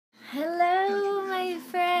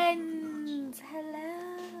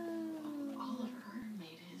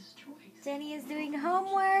Jenny is doing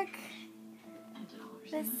homework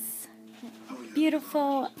this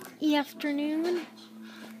beautiful afternoon.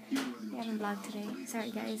 We haven't vlogged today.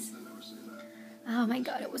 Sorry, guys. Oh my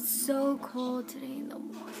god, it was so cold today in the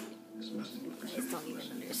morning. You guys don't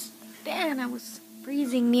even understand. I was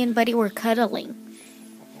freezing. Me and Buddy were cuddling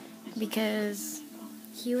because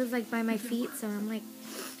he was like by my feet, so I'm like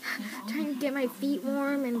trying to get my feet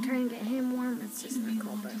warm and trying to get him warm. It's just not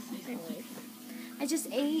cold, but anyway. I just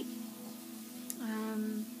ate.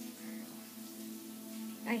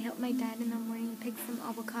 I helped my dad in the morning pick some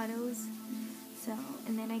avocados. So,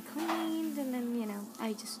 and then I cleaned, and then, you know,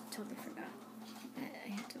 I just totally forgot that I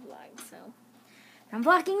had to vlog, so. I'm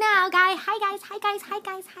vlogging now, guys. Hi, guys. Hi, guys. Hi,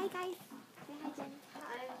 guys. Hi, guys. Say hi, Jenny.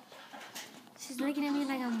 Hi. She's looking at me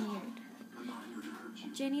like I'm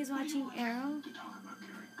weird. Jenny's watching Arrow.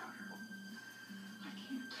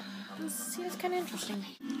 This seems kind of interesting.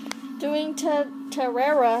 Doing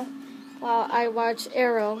Terrera while I watch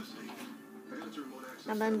Arrow.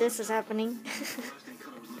 And then this is happening.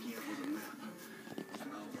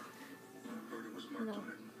 No.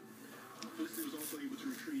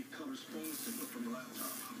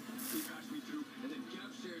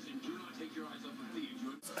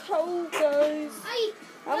 It's cold, guys.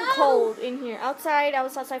 I'm cold in here. Outside, I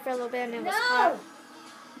was outside for a little bit and it was hot.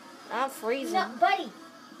 I'm freezing. No, buddy.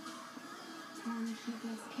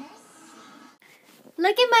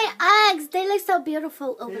 Look at my Uggs. They look so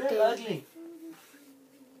beautiful over there. They're ugly.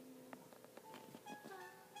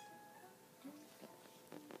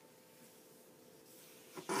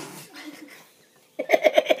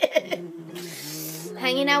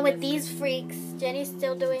 Hanging out with these freaks. Jenny's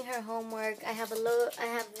still doing her homework. I have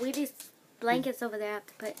Wheaties blankets over there I have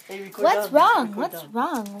to put. Hey, what's wrong? What's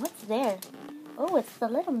wrong? What's there? Oh, it's the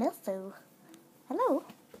little Milsu. Hello.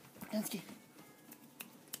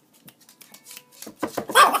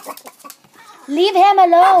 Leave him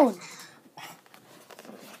alone.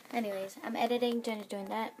 Anyways, I'm editing. Jenny's doing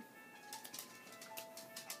that.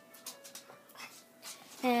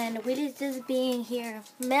 And Wheaties just being here.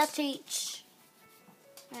 Melteach.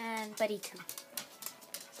 And Buddy too.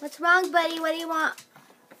 What's wrong, Buddy? What do you want?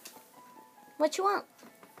 What you want?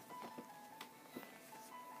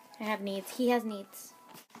 I have needs. He has needs.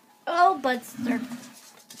 Oh, Budster.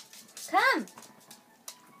 Come.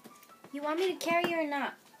 You want me to carry you or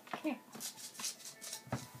not? Come here.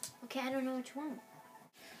 Okay, I don't know what you want.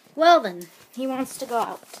 Well then, he wants to go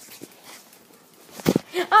out.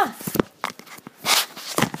 Ah!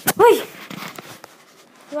 Wait!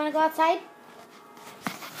 You want to go outside?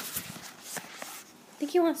 I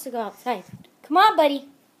think he wants to go outside. Come on, buddy.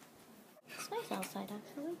 It's nice outside,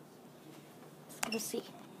 actually. Let's go see.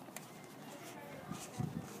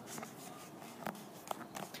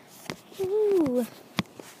 Ooh.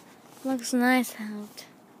 Looks nice out.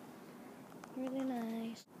 Really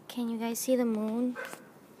nice. Can you guys see the moon?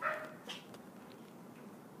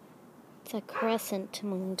 It's a crescent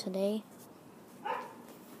moon today.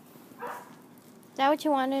 Is that what you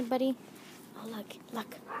wanted, buddy? Oh, look,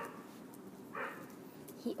 look.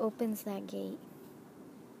 He opens that gate.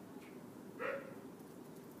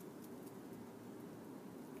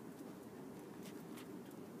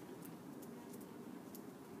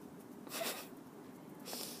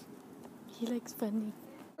 He looks funny.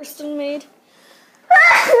 Kristen made.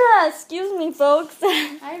 Excuse me, folks.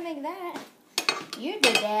 I didn't make that. You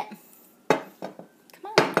did that.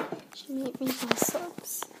 Come on. She made me some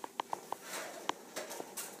subs.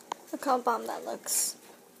 Look how bomb that looks.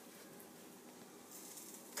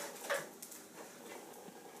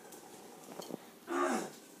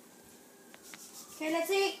 Okay,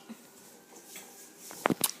 let's eat.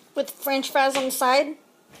 With French fries on the side.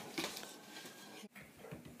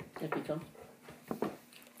 If you come.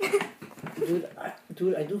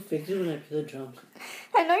 Dude, I do fix it when I play the drums.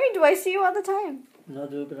 I know you do. I see you all the time. No,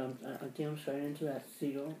 dude, but I think I'm starting into that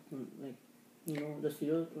cereal. Like, you know, the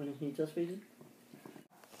cereal when he just fixes it.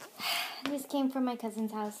 This came from my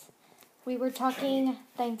cousin's house. We were talking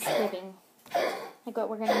Thanksgiving. Like what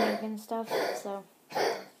we're going to make and stuff. So,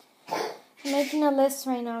 I'm making a list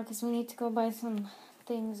right now because we need to go buy some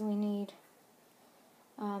things we need.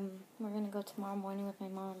 We're going to go tomorrow morning with my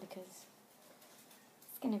mom because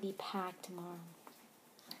it's going to be packed tomorrow.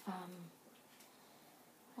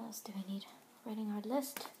 What else do we need? Writing our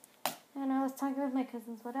list. And I was talking with my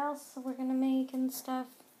cousins what else we're going to make and stuff.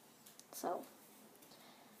 So,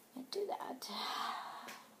 I do that.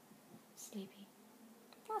 Sleepy.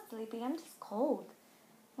 I'm not sleepy, I'm just cold.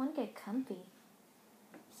 I want to get comfy.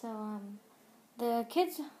 So, the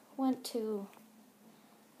kids went to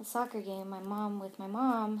a soccer game, with my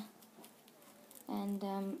mom, and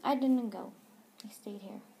I didn't go. I stayed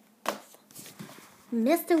here with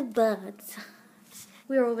Mr. Bugs.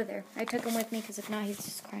 We were over there. I took him with me because if not, he's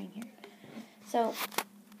just crying here. So,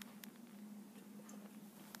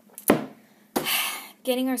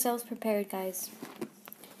 getting ourselves prepared, guys,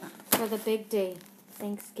 for the big day,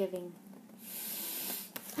 Thanksgiving.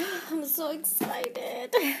 I'm so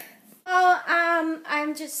excited. Oh, I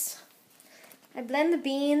blend the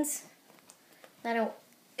beans. I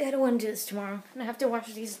don't want to do this tomorrow. I have to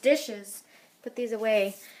wash these dishes, put these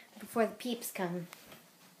away before the peeps come.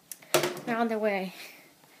 They're on their way.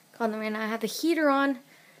 Called them right now. I have the heater on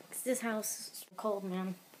because this house is cold,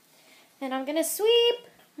 man. And I'm gonna sweep,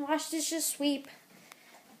 wash dishes, sweep.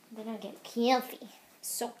 Then I'll get comfy.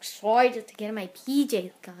 So excited to get in my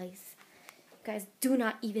PJs, guys. You guys do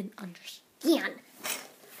not even understand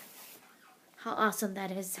how awesome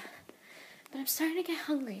that is. But I'm starting to get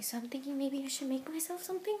hungry, so I'm thinking maybe I should make myself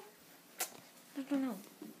something. I don't know.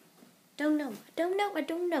 I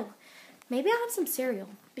don't know. Maybe I'll have some cereal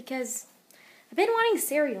because I've been wanting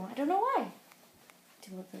cereal. I don't know why.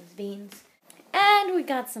 Two of those beans. And we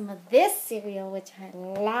got some of this cereal, which I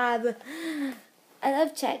love. I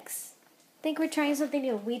love Chex. I think we're trying something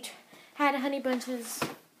new. We had Honey Bunches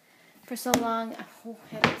for so long. Oh,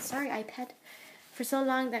 sorry, iPad. For so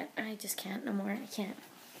long that I just can't no more. I can't.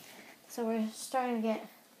 So we're starting to get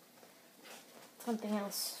something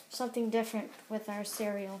else, something different with our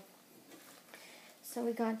cereal. So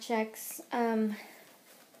we got Chex.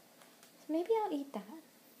 Maybe I'll eat that.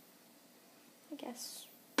 I guess.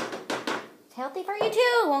 It's healthy for you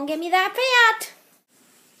too. Won't get me that fat.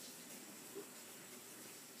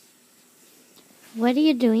 What are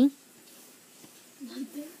you doing?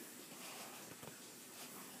 Nothing.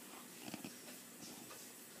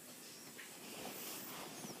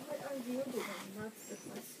 What are you doing? That's the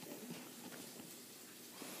question.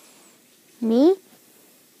 Me?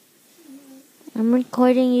 I'm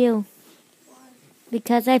recording you. Why?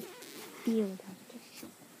 Because I feel that.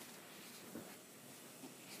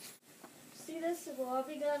 See, this will all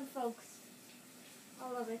be done, folks.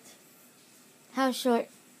 All of it. How short?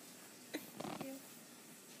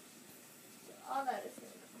 All that is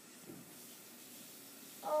going to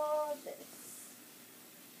go. All this.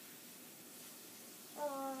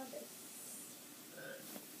 All this.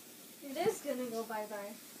 It is going to go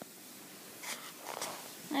bye-bye.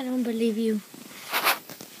 I don't believe you.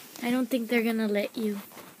 I don't think they're gonna let you.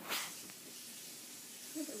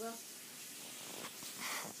 Yes, it will.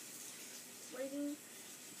 Waiting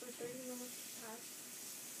for 30 minutes to pass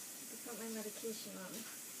to put my medication on.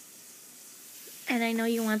 And I know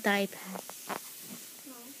you want the iPad.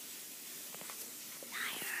 No.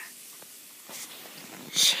 Liar.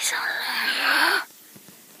 She's a liar.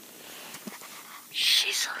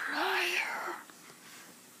 She's a liar.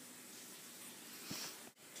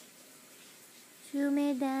 Shoot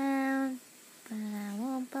me down, but I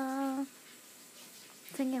won't fall.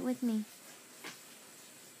 Sing it with me.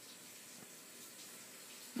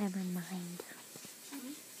 Never mind.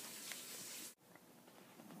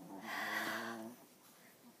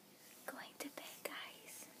 Going to bed,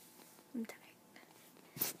 guys. I'm tired.